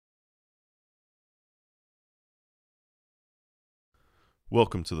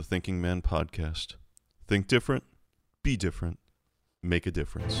Welcome to the Thinking Man Podcast. Think different, be different, make a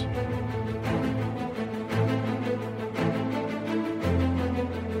difference.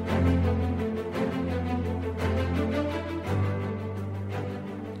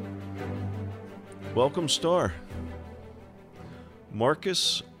 Welcome, Star.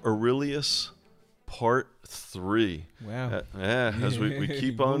 Marcus Aurelius, Part 3. Wow. As we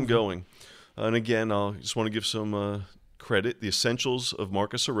keep on going. And again, I just want to give some credit. The Essentials of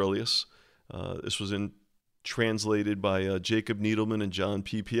Marcus Aurelius. This was translated by Jacob Needleman and John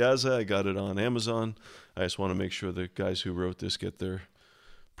P. Piazza. I got it on Amazon. I just want to make sure the guys who wrote this get their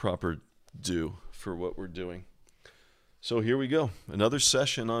proper due for what we're doing. So here we go. Another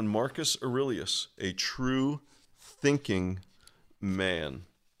session on Marcus Aurelius, a true thinking man.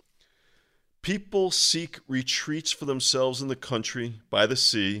 People seek retreats for themselves in the country, by the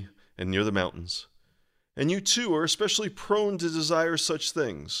sea, and near the mountains. And you too are especially prone to desire such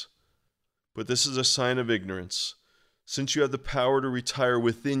things. But this is a sign of ignorance, since you have the power to retire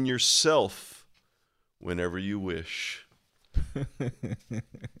within yourself whenever you wish.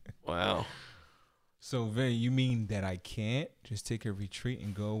 Wow. So, Vin, you mean that I can't just take a retreat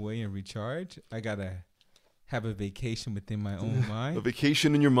and go away and recharge? I got to have a vacation within my own mind? A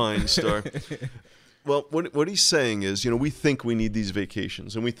vacation in your mind, Star. Well, what he's saying is, we think we need these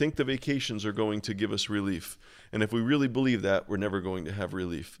vacations, and we think the vacations are going to give us relief. And if we really believe that, we're never going to have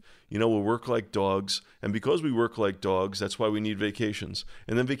relief. We'll work like dogs, and because we work like dogs, that's why we need vacations.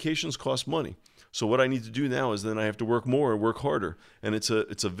 And then vacations cost money. So what I need to do now is then I have to work more and work harder, and it's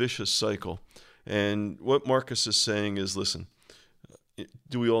a vicious cycle. And what Marcus is saying is, listen,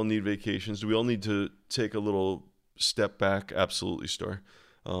 do we all need vacations? Do we all need to take a little step back? Absolutely, Star.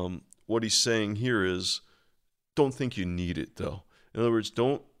 What he's saying here is, don't think you need it, though. In other words,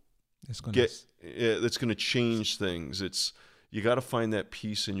 that's going to change things. You got to find that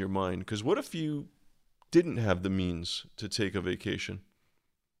peace in your mind. Because what if you didn't have the means to take a vacation?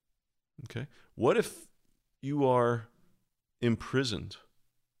 Okay. What if you are imprisoned?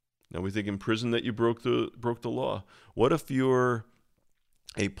 Now we think in prison that you broke the law. What if you're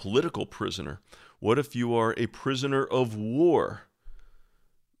a political prisoner? What if you are a prisoner of war?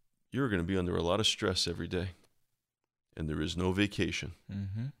 You're going to be under a lot of stress every day, and there is no vacation.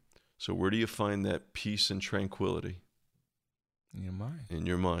 Mm-hmm. So where do you find that peace and tranquility? In your mind. In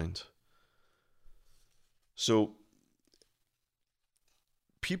your mind. So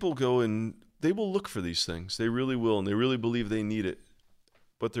people go and they will look for these things. They really will, and they really believe they need it,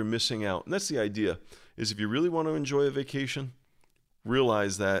 but they're missing out. And that's the idea, is if you really want to enjoy a vacation,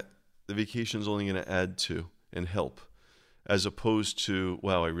 realize that the vacation is only going to add to and help, as opposed to,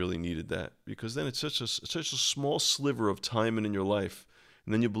 wow, I really needed that. Because then it's such a small sliver of time in your life,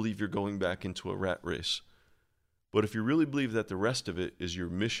 and then you believe you're going back into a rat race. But if you really believe that the rest of it is your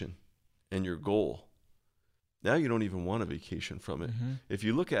mission and your goal, now you don't even want a vacation from it. Mm-hmm. If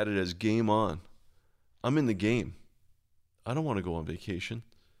you look at it as game on, I'm in the game. I don't want to go on vacation.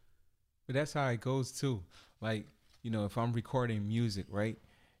 But that's how it goes, too. Like, if I'm recording music, right,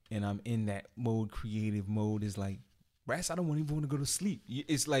 and I'm in that mode, creative mode, is like, Brass, I don't even want to go to sleep.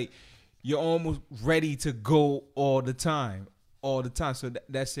 It's like you're almost ready to go all the time. So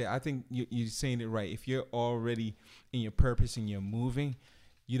that's it. I think you're saying it right. If you're already in your purpose and you're moving,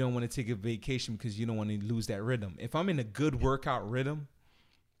 you don't want to take a vacation because you don't want to lose that rhythm. If I'm in a good workout rhythm,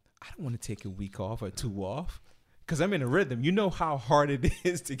 I don't want to take a week off or 2 off because I'm in a rhythm. You know how hard it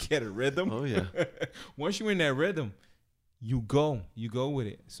is to get a rhythm? Oh, yeah. Once you're in that rhythm, you go with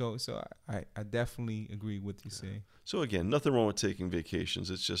it. So I definitely agree with what you say. So again, nothing wrong with taking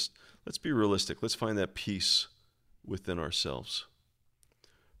vacations. It's just, let's be realistic. Let's find that peace within ourselves.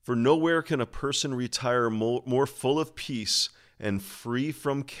 For nowhere can a person retire more full of peace and free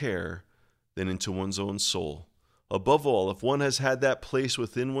from care than into one's own soul. Above all, if one has had that place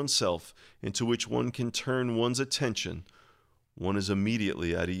within oneself into which one can turn one's attention, one is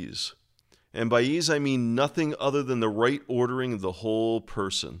immediately at ease. And by ease, I mean nothing other than the right ordering of the whole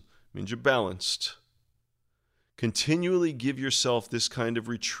person. It means you're balanced. Continually give yourself this kind of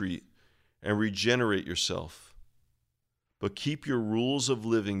retreat and regenerate yourself. But keep your rules of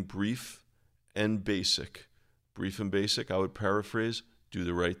living brief and basic. Brief and basic, I would paraphrase, do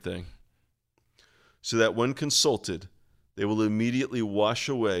the right thing. So that when consulted, they will immediately wash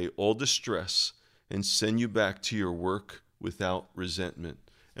away all distress and send you back to your work without resentment.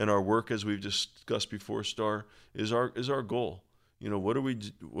 And our work, as we've discussed before, Star, is our goal. What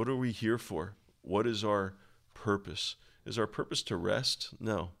are we here for? What is our purpose? Is our purpose to rest?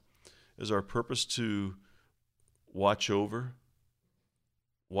 No. Is our purpose to watch over,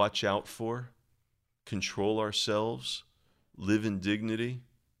 watch out for, control ourselves, live in dignity?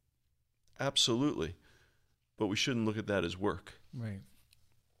 Absolutely. But we shouldn't look at that as work. Right.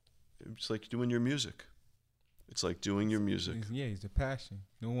 It's like doing your music. It's like doing your music. It's a passion.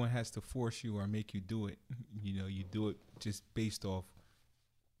 No one has to force you or make you do it. You do it just based off.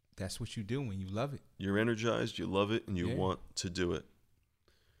 That's what you do when you love it. You're energized, you love it, and you want to do it.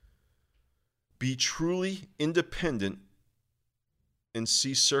 Be truly independent and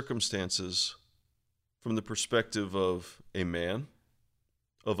see circumstances from the perspective of a man,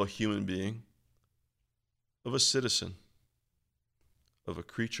 of a human being, of a citizen, of a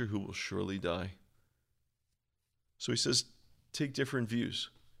creature who will surely die. So he says, take different views.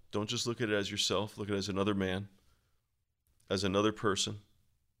 Don't just look at it as yourself. Look at it as another man, as another person.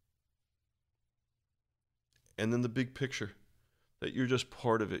 And then the big picture, that you're just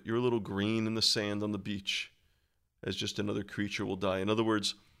part of it. You're a little green in the sand on the beach, as just another creature will die. In other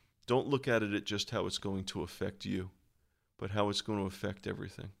words, don't look at it at just how it's going to affect you, but how it's going to affect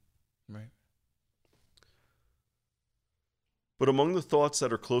everything. Right. But among the thoughts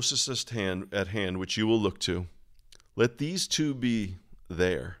that are closest at hand, which you will look to, let these two be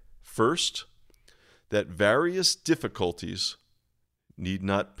there. First, that various difficulties need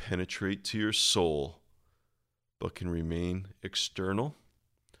not penetrate to your soul, but can remain external,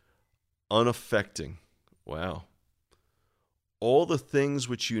 unaffecting. Wow. All the things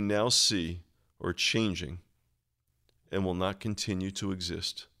which you now see are changing and will not continue to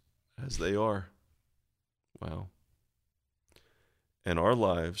exist as they are. Wow. And our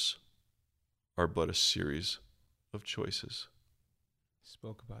lives are but a series of choices.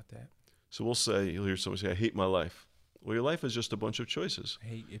 Spoke about that. So we'll say, you'll hear someone say, I hate my life. Well, your life is just a bunch of choices.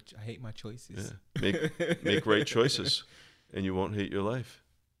 I hate my choices. Yeah. Make right choices, and you won't hate your life.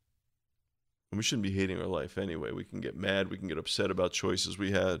 And we shouldn't be hating our life anyway. We can get mad. We can get upset about choices we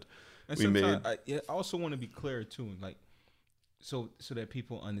made. I also want to be clear too, like so that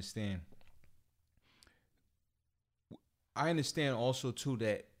people understand. I understand also too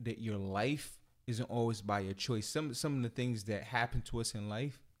that your life isn't always by your choice. Some of the things that happen to us in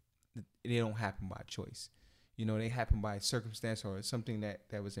life, they don't happen by choice. They happen by circumstance or something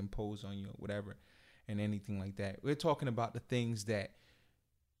that was imposed on you or whatever, and anything like that. We're talking about the things that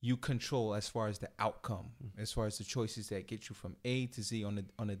you control as far as the outcome, as far as the choices that get you from A to Z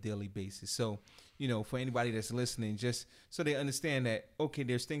on a daily basis. So, for anybody that's listening, just so they understand that, okay,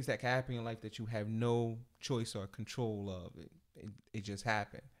 there's things that can happen in life that you have no choice or control of. It just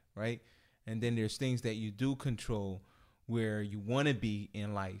happened, right? And then there's things that you do control where you want to be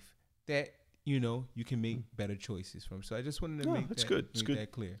in life that, you can make better choices from. So I just wanted to make that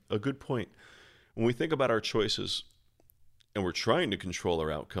clear. A good point. When we think about our choices and we're trying to control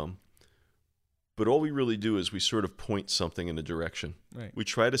our outcome, but all we really do is we sort of point something in a direction. Right. We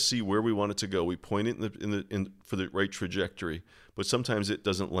try to see where we want it to go. We point it for the right trajectory, but sometimes it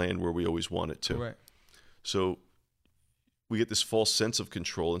doesn't land where we always want it to. Right. So we get this false sense of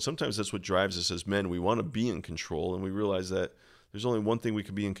control, and sometimes that's what drives us as men. We want to be in control, and we realize that there's only one thing we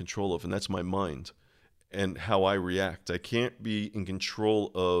can be in control of, and that's my mind and how I react. I can't be in control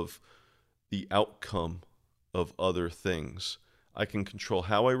of the outcome of other things. I can control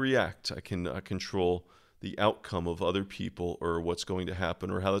how I react. I can control the outcome of other people or what's going to happen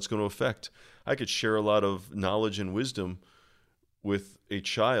or how that's going to affect. I could share a lot of knowledge and wisdom with a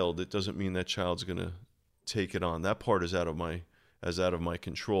child. It doesn't mean that child's going to take it on. That part is out of my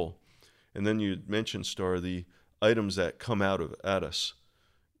control. And then you mentioned, Star, the items that come at us,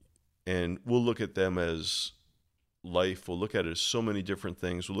 and we'll look at them as life. We'll look at it as so many different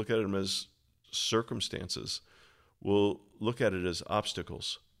things. We'll look at them as circumstances. We'll look at it as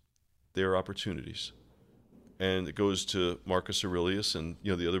obstacles. They are opportunities. And it goes to Marcus Aurelius and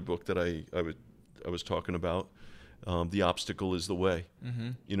the other book that I was talking about. The obstacle is the way.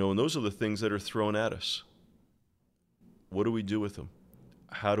 Mm-hmm. And those are the things that are thrown at us. What do we do with them?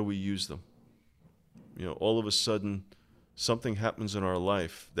 How do we use them? All of a sudden, something happens in our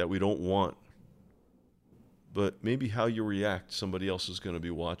life that we don't want. But maybe how you react, somebody else is going to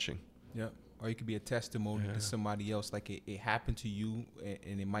be watching. Yeah. Or it could be a testimony to somebody else. Like it happened to you,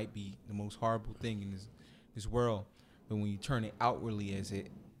 and it might be the most horrible thing in this world. But when you turn it outwardly as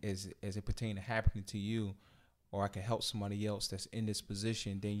it pertains to happening to you, or I can help somebody else that's in this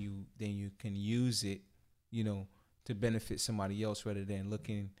position, then you can use it, to benefit somebody else rather than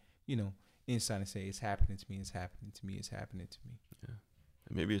looking, inside and say, it's happening to me, it's happening to me, it's happening to me. Yeah.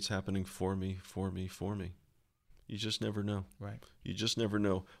 And maybe it's happening for me. You just never know. Right. You just never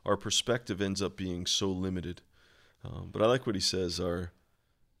know. Our perspective ends up being so limited. But I like what he says, are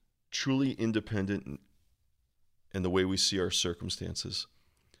truly independent in the way we see our circumstances.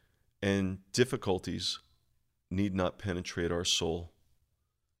 And difficulties need not penetrate our soul,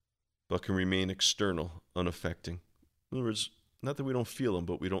 but can remain external, unaffecting. In other words, not that we don't feel them,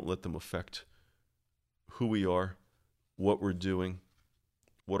 but we don't let them affect who we are, what we're doing,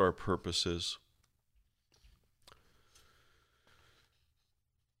 what our purpose is.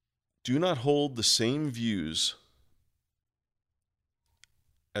 Do not hold the same views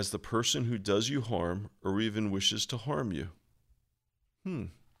as the person who does you harm or even wishes to harm you.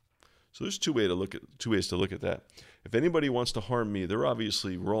 So there's two ways to look at that. If anybody wants to harm me, they're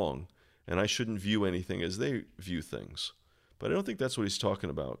obviously wrong, and I shouldn't view anything as they view things. But I don't think that's what he's talking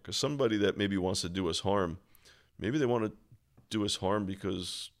about, because somebody that maybe wants to do us harm, maybe they want to do us harm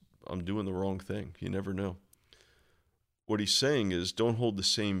because I'm doing the wrong thing. You never know. What he's saying is don't hold the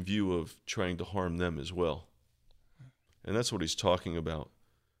same view of trying to harm them as well. And that's what he's talking about.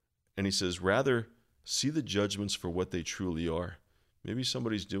 And he says, rather, see the judgments for what they truly are. Maybe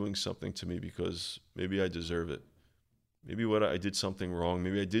somebody's doing something to me because maybe I deserve it. Maybe I did something wrong.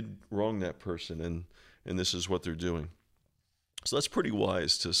 Maybe I did wrong that person, and this is what they're doing. So that's pretty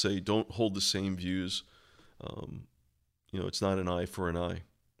wise to say don't hold the same views. It's not an eye for an eye.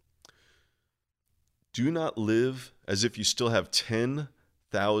 Do not live as if you still have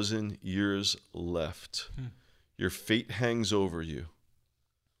 10,000 years left. Your fate hangs over you.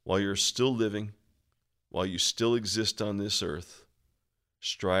 While you're still living, while you still exist on this earth,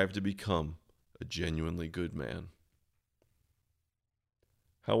 strive to become a genuinely good man.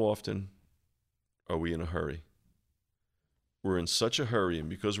 How often are we in a hurry? We're in such a hurry, and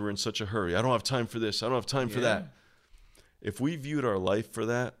because we're in such a hurry, I don't have time for this, I don't have time for that. If we viewed our life for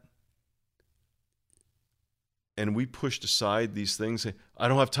that, and we pushed aside these things, say, I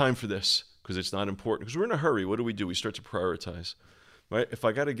don't have time for this because it's not important. Because we're in a hurry, what do? We start to prioritize. Right? If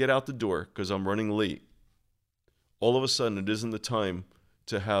I got to get out the door because I'm running late, all of a sudden it isn't the time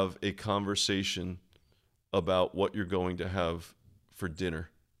to have a conversation about what you're going to have for dinner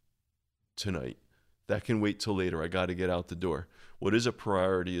tonight. That can wait till later. I got to get out the door. What is a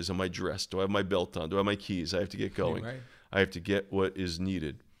priority is, am I dressed? Do I have my belt on? Do I have my keys? I have to get going. Right. I have to get what is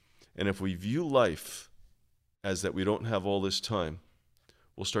needed. And if we view life as that we don't have all this time,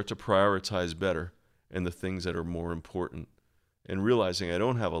 we'll start to prioritize better and the things that are more important. And realizing I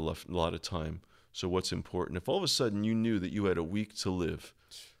don't have a lot of time, so what's important? If all of a sudden you knew that you had a week to live,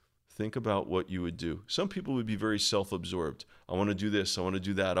 think about what you would do. Some people would be very self-absorbed. I want to do this, I want to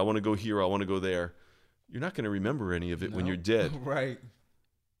do that, I want to go here, I want to go there. You're not going to remember any of it when you're dead. Right.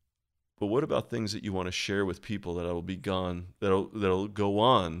 But what about things that you want to share with people that'll be gone, that'll go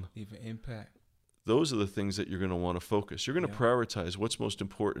on? Leave an impact. Those are the things that you're going to want to focus. You're going to prioritize what's most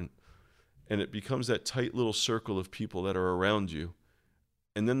important. And it becomes that tight little circle of people that are around you.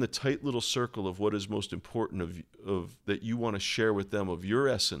 And then the tight little circle of what is most important of that you want to share with them, of your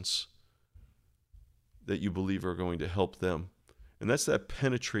essence, that you believe are going to help them. And that's that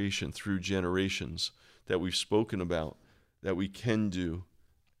penetration through generations that we've spoken about, that we can do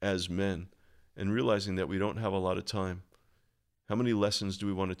as men, and realizing that we don't have a lot of time. How many lessons do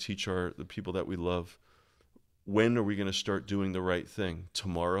we want to teach the people that we love? When are we going to start doing the right thing?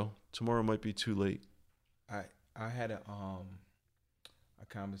 Tomorrow? Tomorrow might be too late. I had a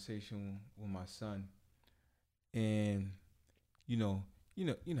conversation with my son, and you know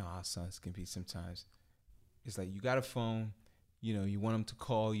how sons can be sometimes. It's like you got a phone, you want him to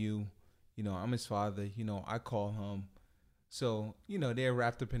call you. I'm his father. I call him. So they're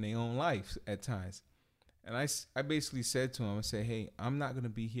wrapped up in their own lives at times. And I basically said to him, I said, hey, I'm not going to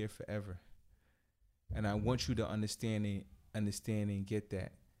be here forever. And I want you to understand and get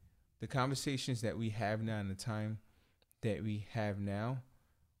that. The conversations that we have now and the time that we have now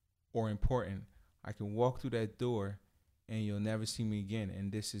are important. I can walk through that door and you'll never see me again.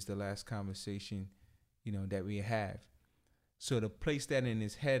 And this is the last conversation, that we have. So to place that in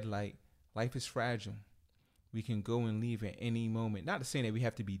his head, like life is fragile. We can go and leave at any moment. Not to say that we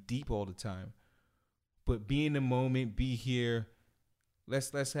have to be deep all the time, but be in the moment, be here.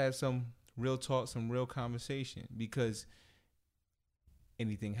 Let's have some real talk, some real conversation. Because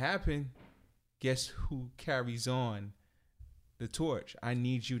anything happen, guess who carries on the torch? I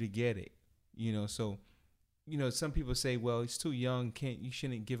need you to get it. So, some people say, well, he's too young. You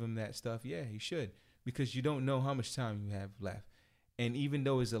shouldn't give him that stuff. Yeah, you should. Because you don't know how much time you have left. And even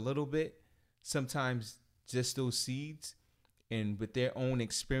though it's a little bit, sometimes just those seeds, and with their own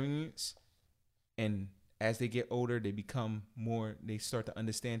experience, and as they get older, they start to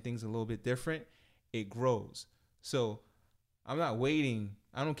understand things a little bit different. It grows. So I'm not waiting.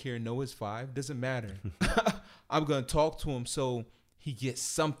 I don't care. Noah's 5. Doesn't matter. I'm going to talk to him so he gets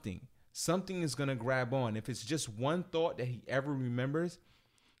something. Something is going to grab on. If it's just one thought that he ever remembers,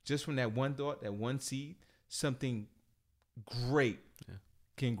 just from that one thought, that one seed, something great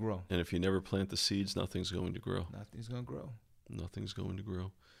can grow. And if you never plant the seeds, nothing's going to grow. Nothing's going to grow. Nothing's going to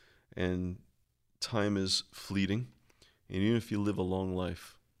grow. And time is fleeting. And even if you live a long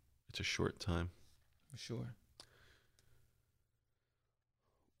life, it's a short time. For sure.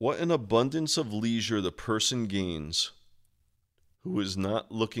 What an abundance of leisure the person gains who is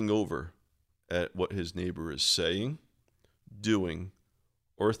not looking over at what his neighbor is saying, doing,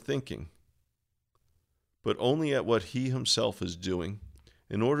 or thinking, but only at what he himself is doing,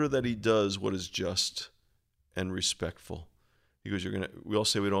 in order that he does what is just and respectful. Because we all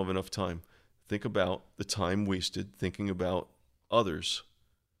say we don't have enough time. Think about the time wasted thinking about others,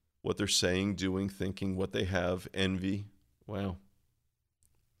 what they're saying, doing, thinking, what they have, envy. Wow.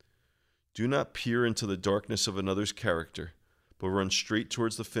 Do not peer into the darkness of another's character, but run straight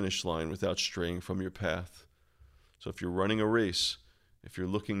towards the finish line without straying from your path. So if you're running a race, if you're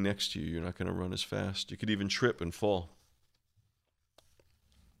looking next to you, you're not going to run as fast. You could even trip and fall.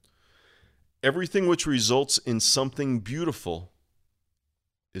 Everything which results in something beautiful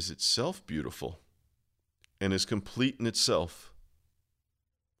is itself beautiful and is complete in itself.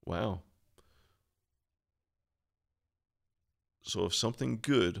 Wow. So if something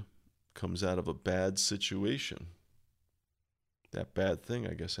good comes out of a bad situation, that bad thing,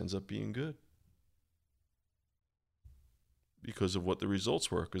 I guess, ends up being good because of what the results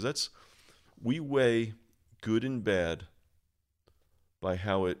were. Because we weigh good and bad by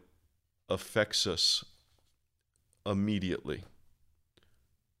how it affects us immediately.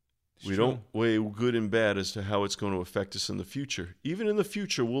 We don't weigh good and bad as to how it's going to affect us in the future. Even in the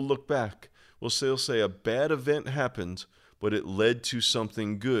future, we'll look back. We'll say a bad event happened, but it led to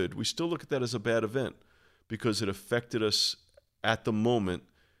something good. We still look at that as a bad event because it affected us at the moment,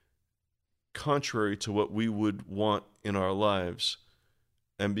 contrary to what we would want in our lives.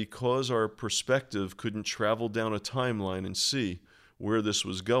 And because our perspective couldn't travel down a timeline and see where this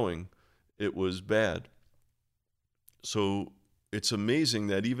was going, it was bad. So it's amazing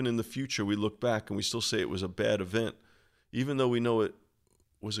that even in the future we look back and we still say it was a bad event, even though we know it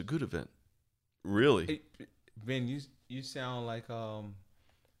was a good event. Really. Ben, you sound like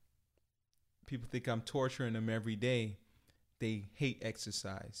people think I'm torturing them every day. They hate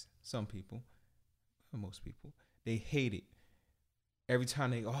exercise. Some people, most people, they hate it. Every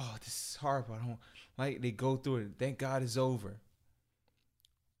time this is horrible. I don't like. They go through it. Thank God it's over.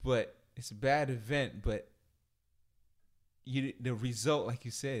 But it's a bad event. But the result, like you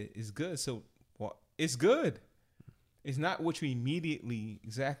said, is good. So it's good. It's not what you immediately,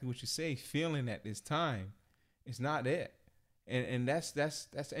 exactly what you say, feeling at this time. It's not it. And that's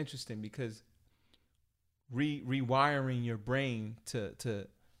interesting because rewiring your brain to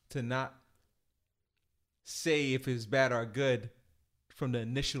not say if it's bad or good from the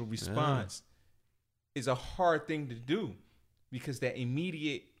initial response is a hard thing to do, because that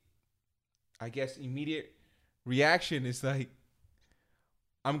immediate reaction is like,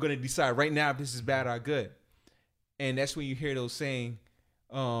 I'm going to decide right now if this is bad or good. And that's when you hear those saying,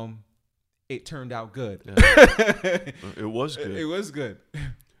 it turned out good. Yeah. It was good. It was good.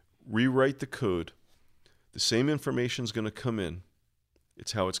 Rewrite the code. The same information is going to come in.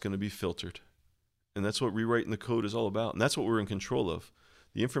 It's how it's going to be filtered. And that's what rewriting the code is all about. And that's what we're in control of.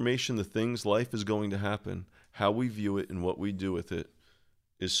 The information, the things, life is going to happen. How we view it and what we do with it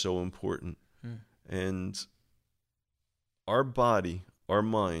is so important. And our body, our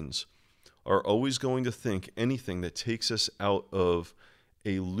minds, are always going to think anything that takes us out of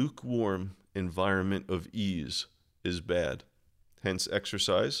a lukewarm environment of ease is bad. Hence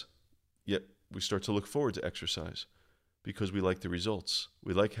exercise. Yet we start to look forward to exercise because we like the results.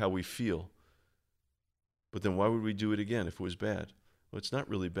 We like how we feel. But then why would we do it again if it was bad? Well, it's not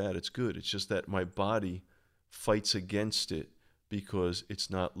really bad. It's good. It's just that my body fights against it because it's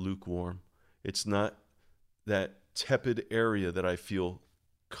not lukewarm. It's not that tepid area that I feel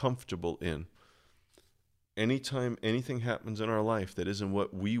comfortable in. Anytime anything happens in our life that isn't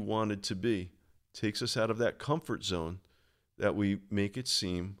what we wanted to be, takes us out of that comfort zone that we make it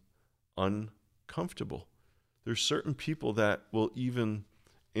seem uncomfortable. There's certain people that will even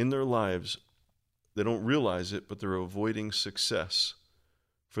in their lives, they don't realize it, but they're avoiding success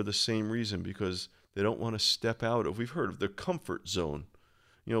for the same reason, because they don't want to step out of, we've heard of the comfort zone.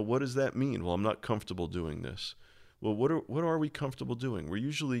 You know, what does that mean? Well, I'm not comfortable doing this. Well, what are we comfortable doing? We're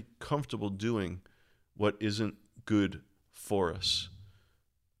usually comfortable doing what isn't good for us.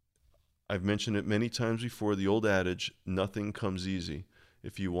 I've mentioned it many times before, the old adage, nothing comes easy.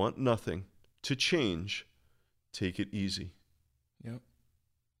 If you want nothing to change, take it easy. Yep.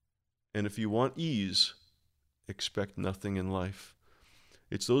 And if you want ease, expect nothing in life.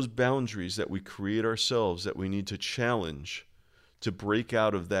 It's those boundaries that we create ourselves that we need to challenge to break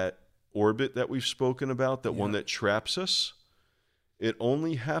out of that orbit that we've spoken about, that one that traps us. It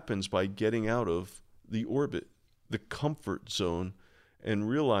only happens by getting out of the orbit, the comfort zone, and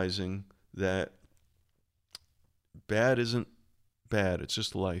realizing that bad isn't bad. It's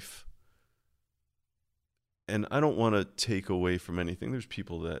just life. And I don't want to take away from anything. There's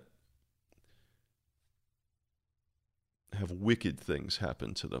people that have wicked things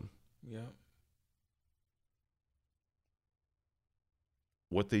happen to them. Yeah.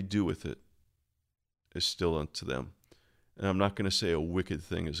 What they do with it is still up to them. And I'm not going to say a wicked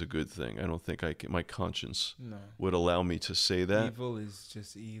thing is a good thing. I don't think my conscience would allow me to say that. Evil is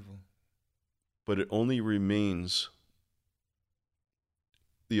just evil. But it only remains,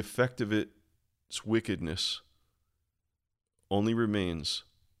 the effect of its wickedness only remains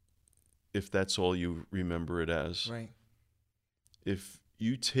if that's all you remember it as. Right. If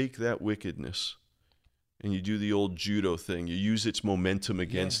you take that wickedness and you do the old judo thing, you use its momentum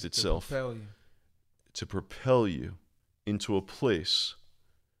against itself to propel you into a place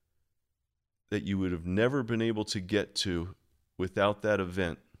that you would have never been able to get to without that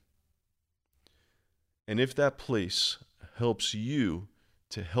event. And if that place helps you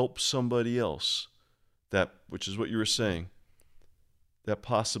to help somebody else, that, which is what you were saying, that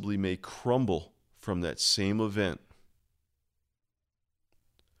possibly may crumble from that same event.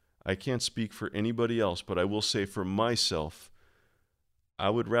 I can't speak for anybody else, but I will say for myself, I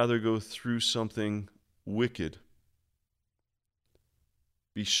would rather go through something wicked,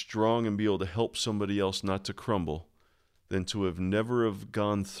 be strong and be able to help somebody else not to crumble, than to have never have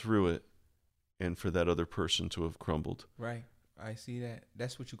gone through it and for that other person to have crumbled. Right. I see that.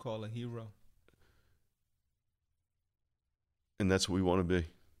 That's what you call a hero. And that's what we want to be.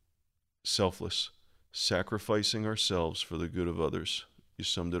 Selfless. Sacrificing ourselves for the good of others. You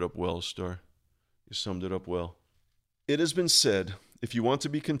summed it up well, Star. You summed it up well. It has been said, if you want to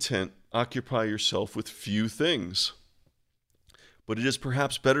be content, occupy yourself with few things. But it is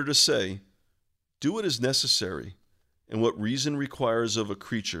perhaps better to say, do what is necessary, and what reason requires of a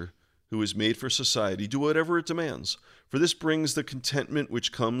creature who is made for society, do whatever it demands. For this brings the contentment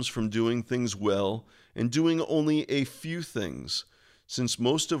which comes from doing things well, and doing only a few things, since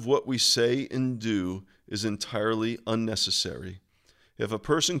most of what we say and do is entirely unnecessary. If a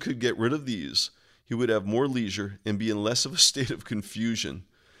person could get rid of these, he would have more leisure and be in less of a state of confusion.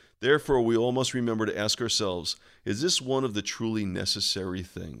 Therefore, we all must remember to ask ourselves, is this one of the truly necessary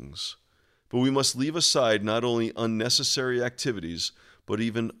things? But we must leave aside not only unnecessary activities, but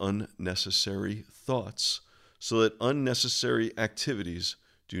even unnecessary thoughts, so that unnecessary activities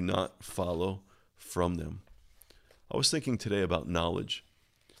do not follow from them. I was thinking today about knowledge.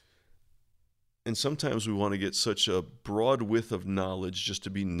 And sometimes we want to get such a broad width of knowledge just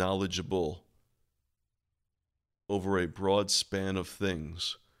to be knowledgeable over a broad span of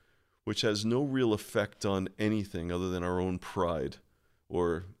things, which has no real effect on anything other than our own pride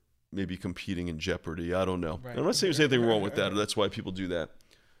or maybe competing in Jeopardy. I don't know. Right. I'm not saying there's anything wrong with that. That's why people do that.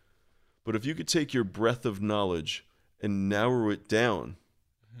 But if you could take your breadth of knowledge and narrow it down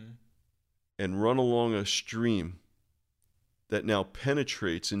and run along a stream that now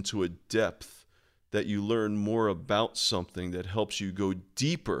penetrates into a depth that you learn more about something that helps you go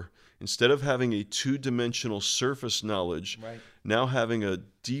deeper, instead of having a two-dimensional surface knowledge, now having a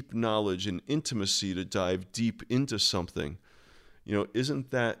deep knowledge and intimacy to dive deep into something,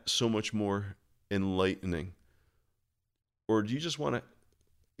 isn't that so much more enlightening? Or do you just want to,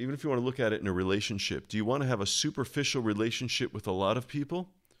 even if you want to look at it in a relationship, do you want to have a superficial relationship with a lot of people,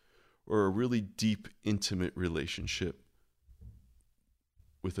 or a really deep, intimate relationship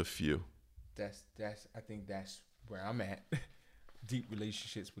with a few? I think that's where I'm at. Deep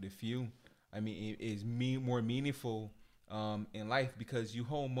relationships with a few. I mean, it is more meaningful in life because you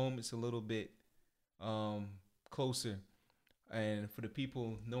hold moments a little bit closer. And for the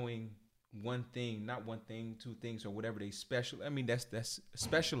people knowing one thing, not one thing, two things, or whatever they special. I mean, that's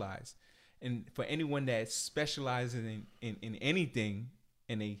specialized. And for anyone that specializes in anything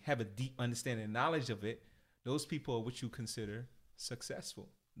and they have a deep understanding and knowledge of it, those people are what you consider successful.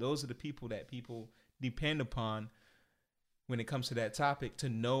 Those are the people that people depend upon when it comes to that topic to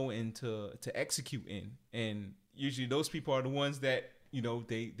know and to execute in. And usually those people are the ones that,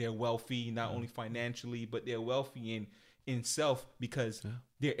 they're wealthy, not only financially, but they're wealthy in self because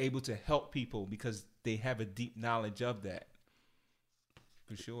they're able to help people because they have a deep knowledge of that.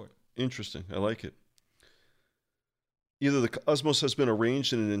 For sure. Interesting. I like it. Either the cosmos has been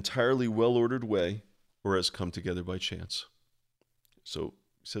arranged in an entirely well-ordered way or has come together by chance. So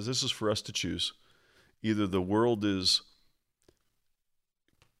he says this is for us to choose. Either the world is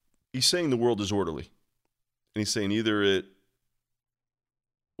he's saying the world is orderly. And he's saying either it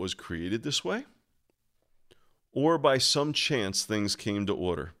was created this way, or by some chance things came to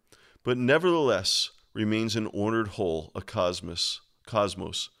order, but nevertheless remains an ordered whole, a cosmos.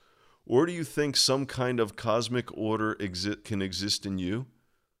 Or do you think some kind of cosmic order can exist in you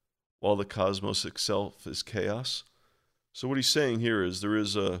while the cosmos itself is chaos? So what he's saying here is there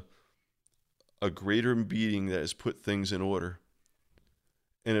is a greater being that has put things in order.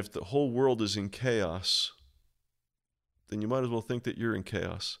 And if the whole world is in chaos, then you might as well think that you're in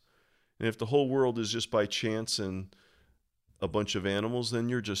chaos. And if the whole world is just by chance and a bunch of animals, then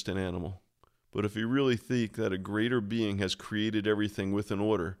you're just an animal. But if you really think that a greater being has created everything with an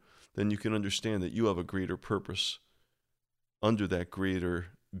order, then you can understand that you have a greater purpose under that greater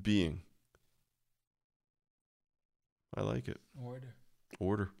being. I like it.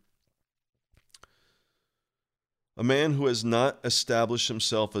 Order. A man who has not established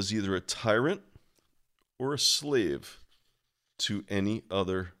himself as either a tyrant or a slave to any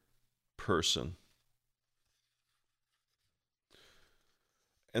other person.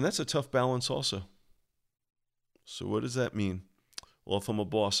 And that's a tough balance also. So what does that mean? Well, if I'm a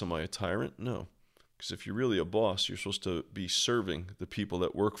boss, am I a tyrant? No. Because if you're really a boss, you're supposed to be serving the people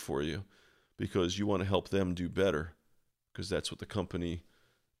that work for you because you want to help them do better, because that's what the company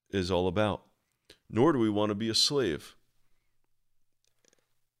is all about. Nor do we want to be a slave.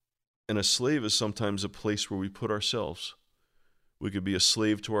 And a slave is sometimes a place where we put ourselves. We could be a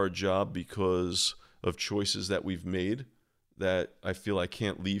slave to our job because of choices that we've made, that I feel I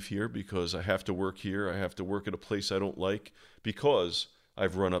can't leave here because I have to work here. I have to work at a place I don't like because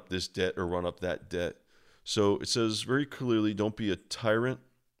I've run up this debt or run up that debt. So it says very clearly, don't be a tyrant.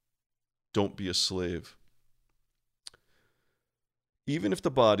 Don't be a slave. Even if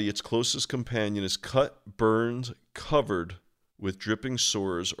the body, its closest companion, is cut, burned, covered with dripping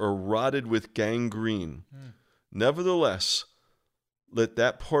sores, or rotted with gangrene, nevertheless, let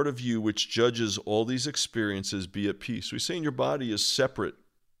that part of you which judges all these experiences be at peace. So he's saying your body is separate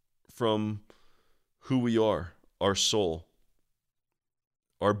from who we are, our soul,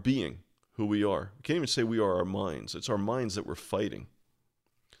 our being, who we are. We can't even say we are our minds. It's our minds that we're fighting.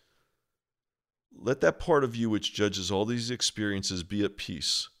 Let that part of you which judges all these experiences be at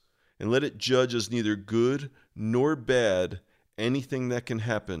peace, and let it judge as neither good nor bad anything that can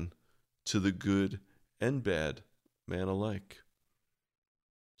happen to the good and bad man alike.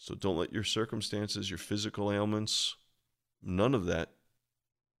 So don't let your circumstances, your physical ailments, none of that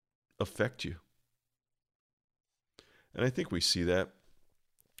affect you. And I think we see that.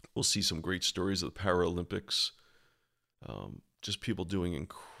 We'll see some great stories of the Paralympics, just people doing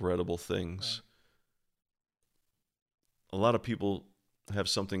incredible things. Right. A lot of people have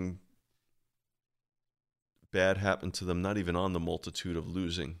something bad happen to them, not even on the multitude of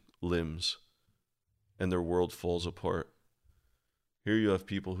losing limbs, and their world falls apart. Here you have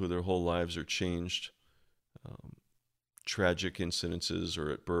people who their whole lives are changed, tragic incidences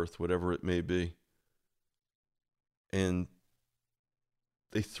or at birth, whatever it may be, and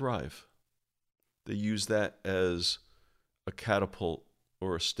they thrive. They use that as a catapult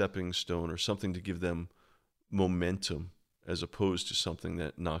or a stepping stone or something to give them momentum, as opposed to something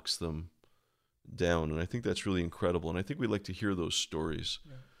that knocks them down. And I think that's really incredible. And I think we like to hear those stories.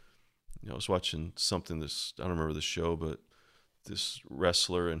 Yeah. You know, I was watching something, I don't remember the show, but this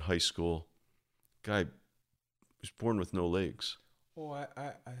wrestler in high school, guy was born with no legs. Oh, I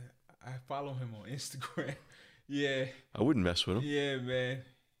follow him on Instagram. Yeah. I wouldn't mess with him. Yeah, man.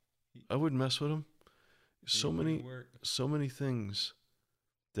 I wouldn't mess with him. So many things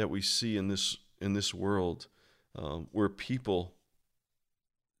that we see in this world, where people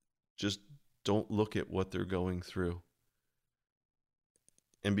just don't look at what they're going through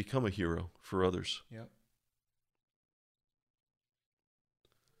and become a hero for others. Yep.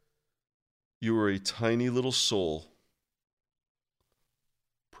 You are a tiny little soul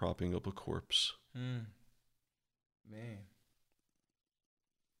propping up a corpse. Man.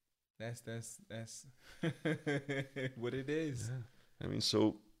 That's what it is. Yeah. I mean,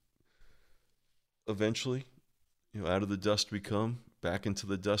 so eventually, out of the dust we come, back into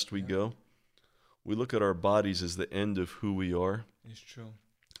the dust we go. We look at our bodies as the end of who we are. It's true.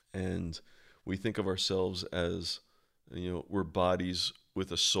 And we think of ourselves as, we're bodies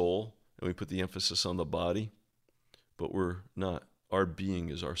with a soul, and we put the emphasis on the body, but we're not. Our being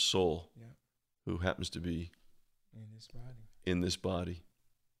is our soul, who happens to be in this body.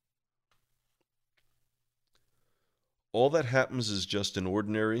 All that happens is just as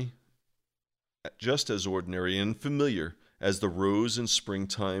ordinary and familiar as the rose in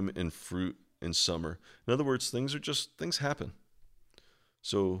springtime and fruit in summer. In other words, things happen.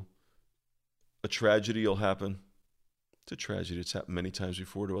 So A tragedy will happen. It's a tragedy. It's happened many times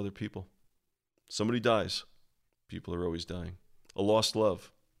before to other people. Somebody dies. People are always dying. A lost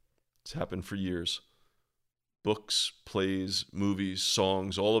love. It's happened for years. Books, plays, movies,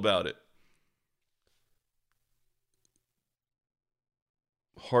 songs, all about it.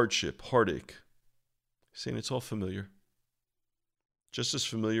 Hardship, heartache. Saying it's all familiar. Just as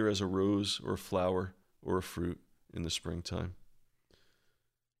familiar as a rose or a flower or a fruit in the springtime.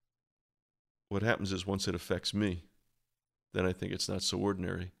 What happens is once it affects me, then I think it's not so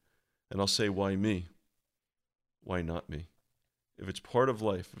ordinary. And I'll say, why me? Why not me? If it's part of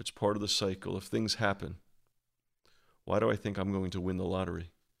life, if it's part of the cycle, if things happen, why do I think I'm going to win the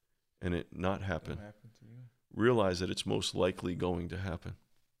lottery and it not happen? Don't happen to you. Realize that it's most likely going to happen.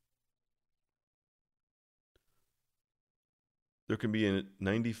 There can be a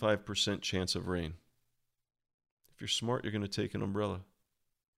 95% chance of rain. If you're smart, you're going to take an umbrella.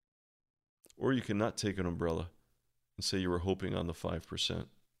 Or you cannot take an umbrella and say you were hoping on the 5%.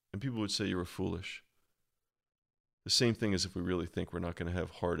 And people would say you were foolish. The same thing as if we really think we're not going to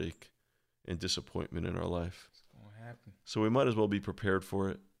have heartache and disappointment in our life. It's going to happen. So we might as well be prepared for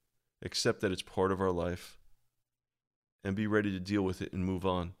it, accept that it's part of our life, and be ready to deal with it and move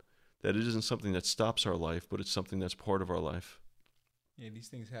on. That it isn't something that stops our life, but it's something that's part of our life. Yeah, these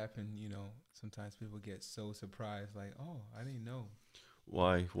things happen, sometimes people get so surprised, like, oh, I didn't know.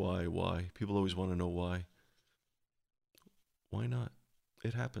 Why? People always want to know why. Why not?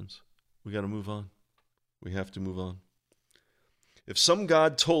 It happens. We got to move on. We have to move on. If some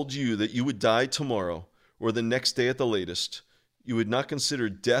God told you that you would die tomorrow or the next day at the latest, you would not consider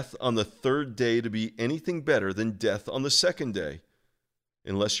death on the third day to be anything better than death on the second day,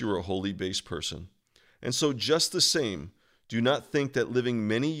 unless you were a wholly base person. And so just the same, do not think that living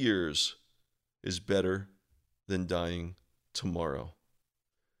many years is better than dying tomorrow.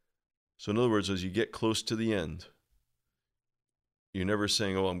 So in other words, as you get close to the end, you're never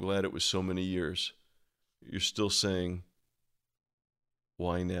saying, oh, I'm glad it was so many years. You're still saying,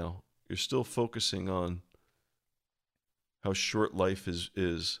 why now? You're still focusing on how short life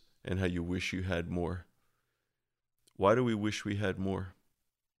is and how you wish you had more. Why do we wish we had more?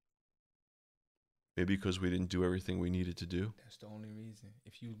 Maybe because we didn't do everything we needed to do. That's the only reason.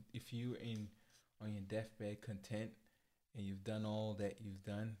 If you on your deathbed content and you've done all that you've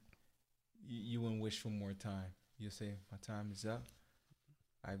done, you wouldn't wish for more time. You'll say, my time is up.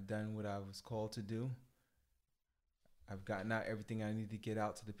 I've done what I was called to do. I've gotten out everything I need to get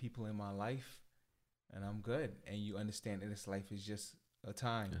out to the people in my life, and I'm good. And you understand that this life is just a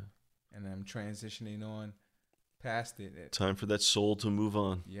time, and I'm transitioning on past it. Time for that soul to move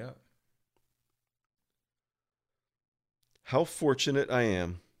on. Yep. How fortunate I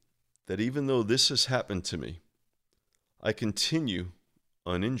am that even though this has happened to me, I continue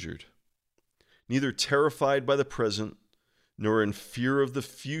uninjured, neither terrified by the present nor in fear of the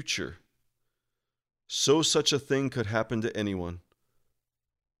future. So such a thing could happen to anyone,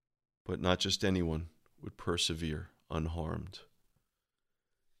 but not just anyone would persevere unharmed.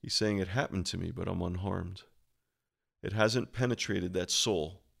 He's saying it happened to me, but I'm unharmed. It hasn't penetrated that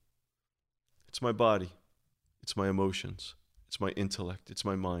soul. It's my body. It's my emotions. It's my intellect. It's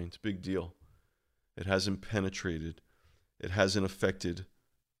my mind. Big deal. It hasn't penetrated. It hasn't affected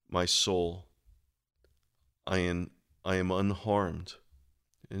my soul. I am unharmed.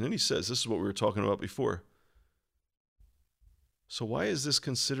 And then he says, this is what we were talking about before. So why is this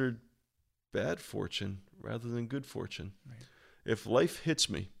considered bad fortune rather than good fortune? Right. If life hits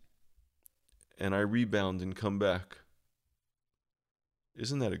me and I rebound and come back,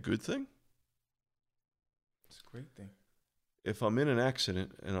 isn't that a good thing? It's a great thing. If I'm in an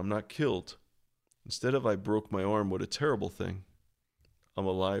accident and I'm not killed, instead of I broke my arm, what a terrible thing, I'm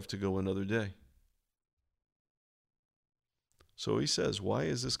alive to go another day. So he says, why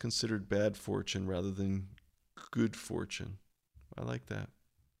is this considered bad fortune rather than good fortune? I like that.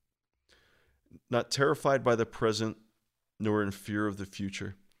 Not terrified by the present, nor in fear of the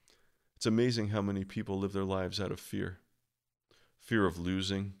future. It's amazing how many people live their lives out of fear. Fear of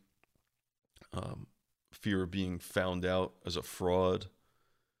losing, fear of being found out as a fraud,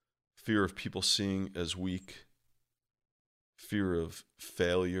 fear of people seeing as weak, fear of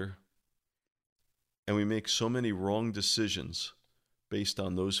failure. And we make so many wrong decisions based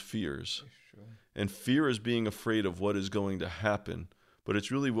on those fears. And fear is being afraid of what is going to happen, but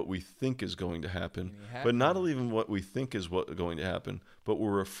it's really what we think is going to happen. But not even what we think is going to happen, but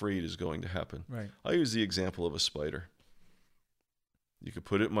what we're afraid is going to happen. Right. I'll use the example of a spider. You could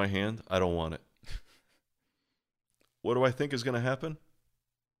put it in my hand. I don't want it. What do I think is going to happen?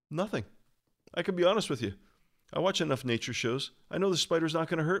 Nothing. I can be honest with you. I watch enough nature shows. I know the spider's not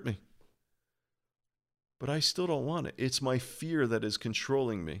going to hurt me. but I still don't want it. It's my fear that is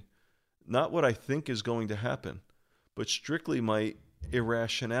controlling me. Not what I think is going to happen, but strictly my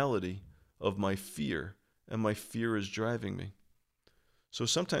irrationality of my fear, and my fear is driving me. So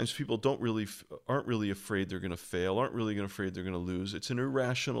sometimes people aren't really afraid they're going to fail, aren't really afraid they're going to lose. It's an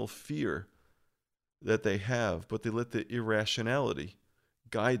irrational fear that they have, but they let the irrationality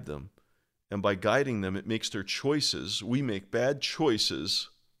guide them. And by guiding them, it makes their choices. We make bad choices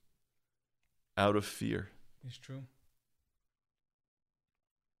out of fear. It's true.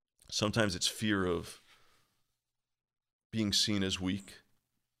 Sometimes it's fear of being seen as weak.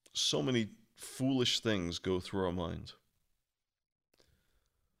 So many foolish things go through our mind.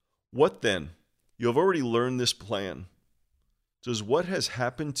 What then? You have already learned this plan. Does what has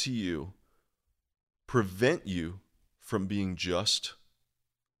happened to you prevent you from being just,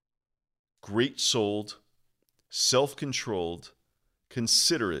 great-souled, self-controlled,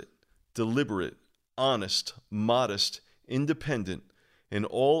 considerate, deliberate, honest, modest, independent, and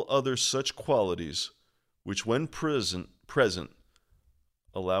all other such qualities which, when present,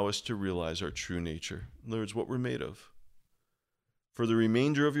 allow us to realize our true nature? In other words, what we're made of. For the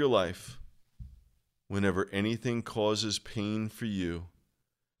remainder of your life, whenever anything causes pain for you,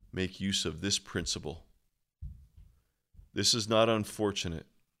 make use of this principle. This is not unfortunate.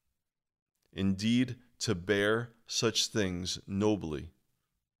 Indeed, to bear such things nobly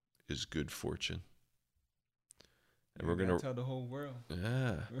is good fortune. And we're going to tell the whole world.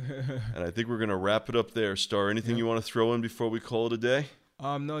 Yeah. And I think we're going to wrap it up there. Star, anything you want to throw in before we call it a day?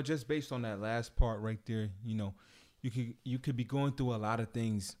 No, just based on that last part right there, you could be going through a lot of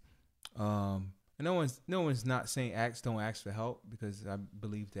things. And no one's not saying don't ask for help, because I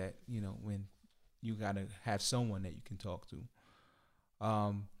believe that, when you got to have someone that you can talk to.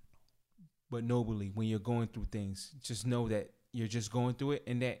 But nobly, when you're going through things, just know that you're just going through it,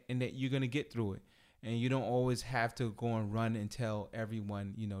 and that you're going to get through it. And you don't always have to go and run and tell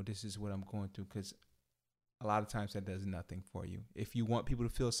everyone, this is what I'm going through, because a lot of times that does nothing for you. If you want people to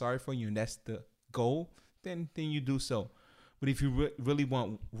feel sorry for you and that's the goal, then you do so. But if you really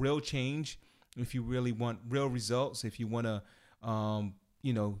want real change, if you really want real results, if you want to,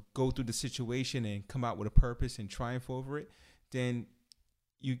 go through the situation and come out with a purpose and triumph over it, then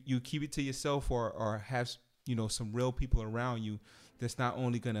you keep it to yourself, or have, some real people around you that's not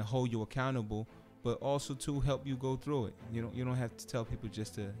only going to hold you accountable, but also to help you go through it. You don't have to tell people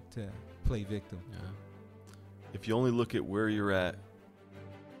just to play victim. Yeah. If you only look at where you're at,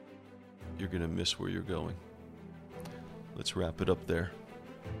 you're going to miss where you're going. Let's wrap it up there.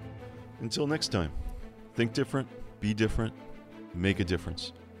 Until next time, think different, be different, make a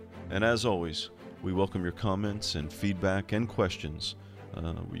difference. And as always, we welcome your comments and feedback and questions.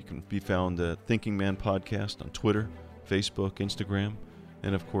 You can be found at Thinking Man Podcast on Twitter, Facebook, Instagram,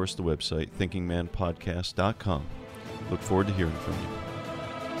 and of course the website thinkingmanpodcast.com. Look forward to hearing from you.